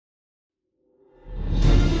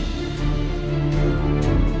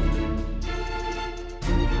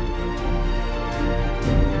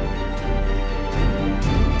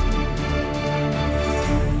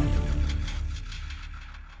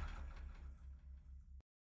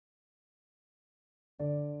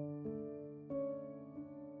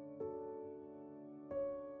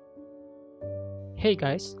Hey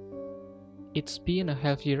guys, it's been a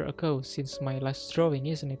half year ago since my last drawing,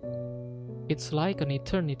 isn't it? It's like an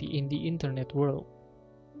eternity in the internet world.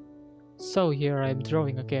 So here I'm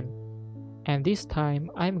drawing again, and this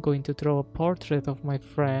time I'm going to draw a portrait of my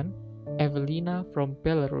friend, Evelina from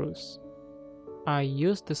Belarus. I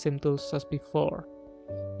used the same tools as before.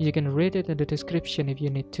 You can read it in the description if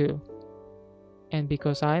you need to. And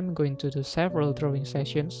because I'm going to do several drawing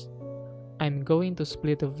sessions, I'm going to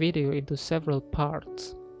split the video into several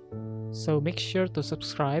parts. So make sure to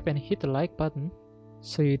subscribe and hit the like button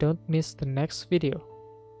so you don't miss the next video.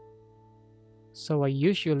 So I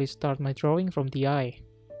usually start my drawing from the eye.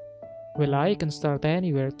 Well, I can start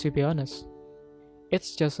anywhere, to be honest.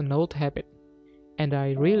 It's just an old habit, and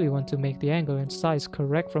I really want to make the angle and size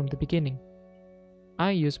correct from the beginning. I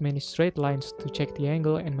use many straight lines to check the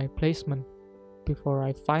angle and my placement before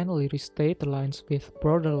I finally restate the lines with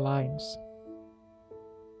broader lines.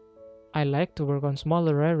 I like to work on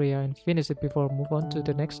smaller area and finish it before move on to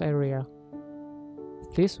the next area.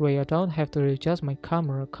 This way I don't have to adjust my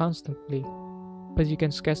camera constantly, but you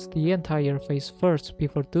can sketch the entire face first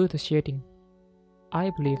before do the shading.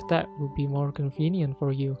 I believe that will be more convenient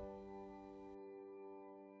for you.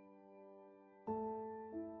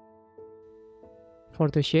 For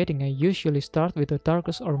the shading, I usually start with the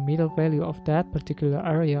darkest or middle value of that particular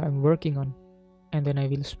area I'm working on, and then I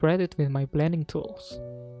will spread it with my blending tools,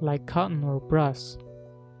 like cotton or brush,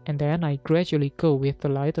 and then I gradually go with the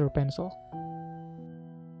lighter pencil.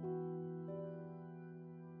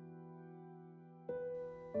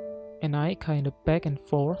 And I kind of back and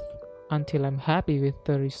forth until I'm happy with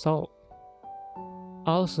the result.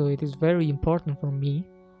 Also, it is very important for me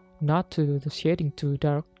not to do the shading too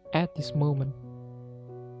dark at this moment.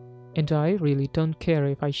 And I really don't care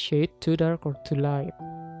if I shade too dark or too light.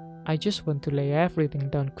 I just want to lay everything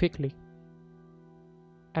down quickly.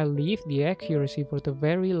 I'll leave the accuracy for the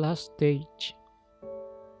very last stage.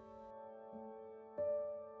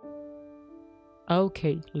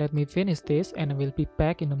 Okay, let me finish this and I will be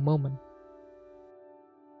back in a moment.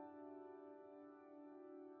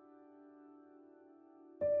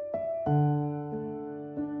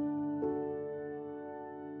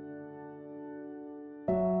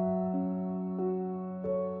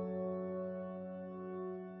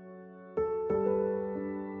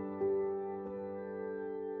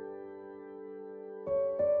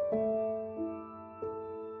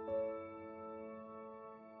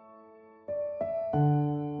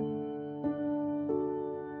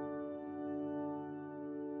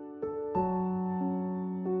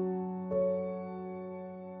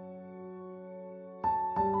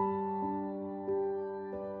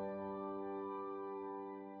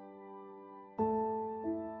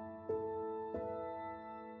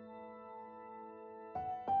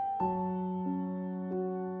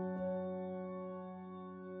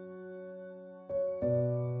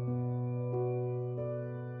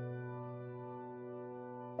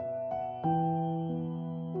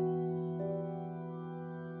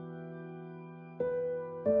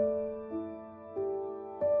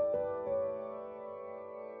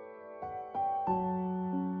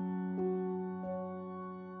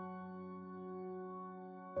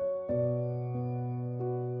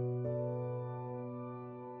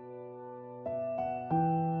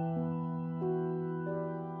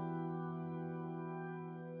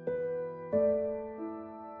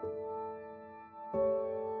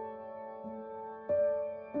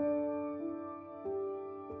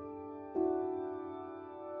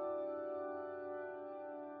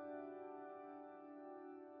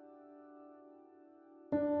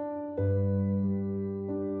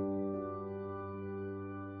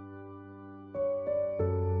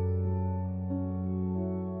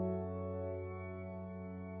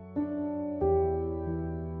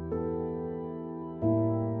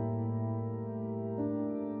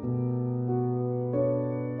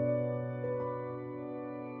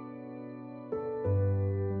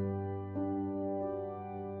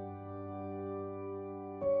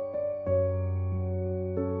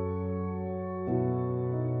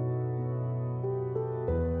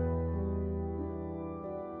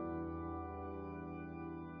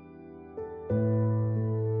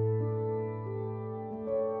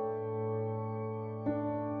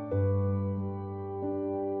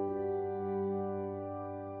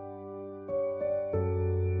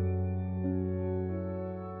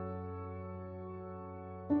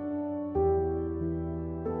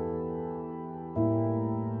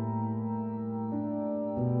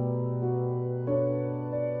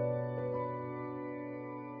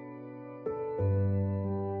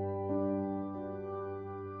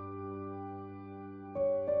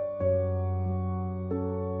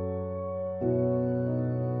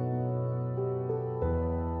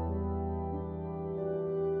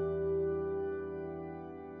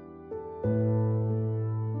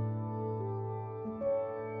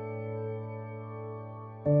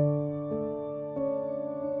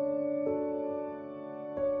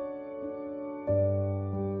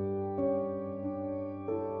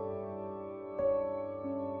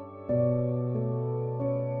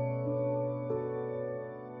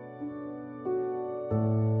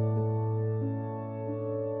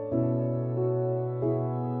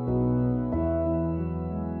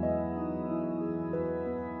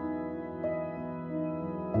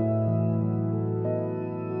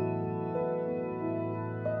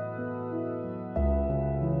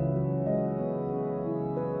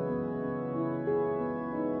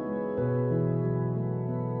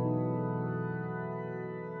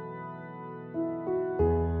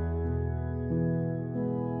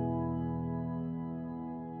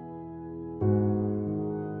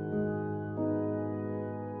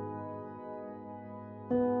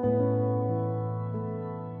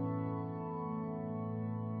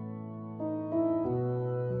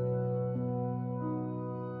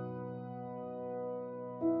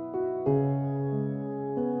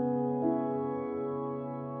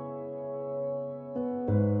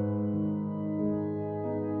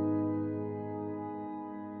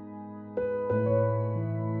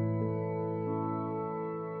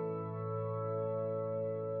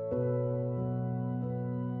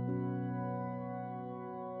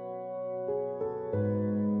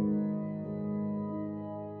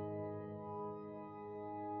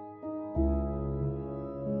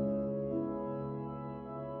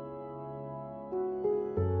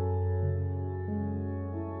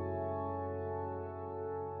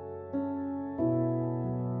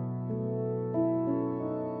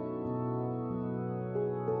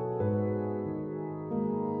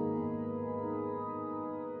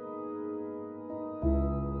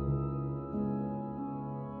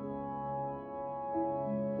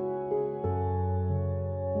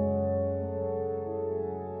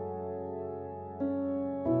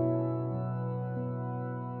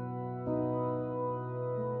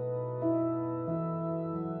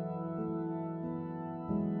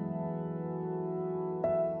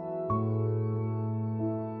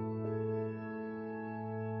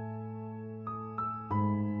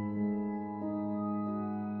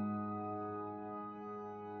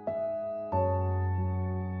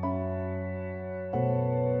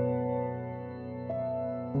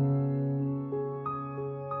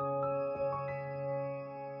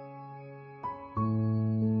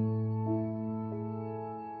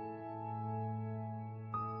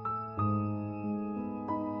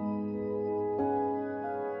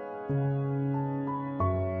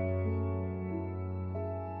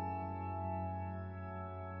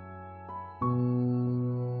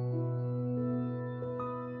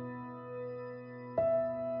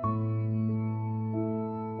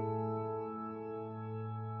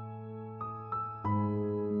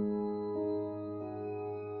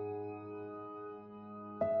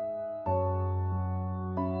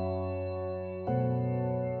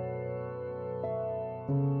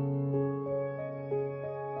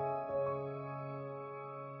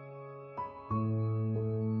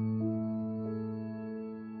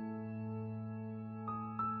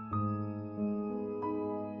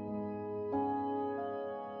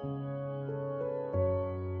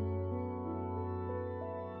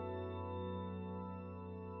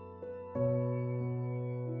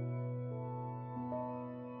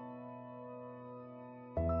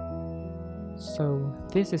 So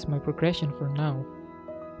this is my progression for now.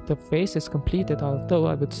 The face is completed, although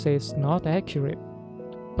I would say it's not accurate.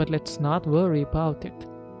 But let's not worry about it.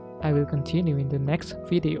 I will continue in the next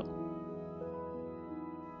video.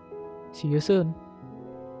 See you soon.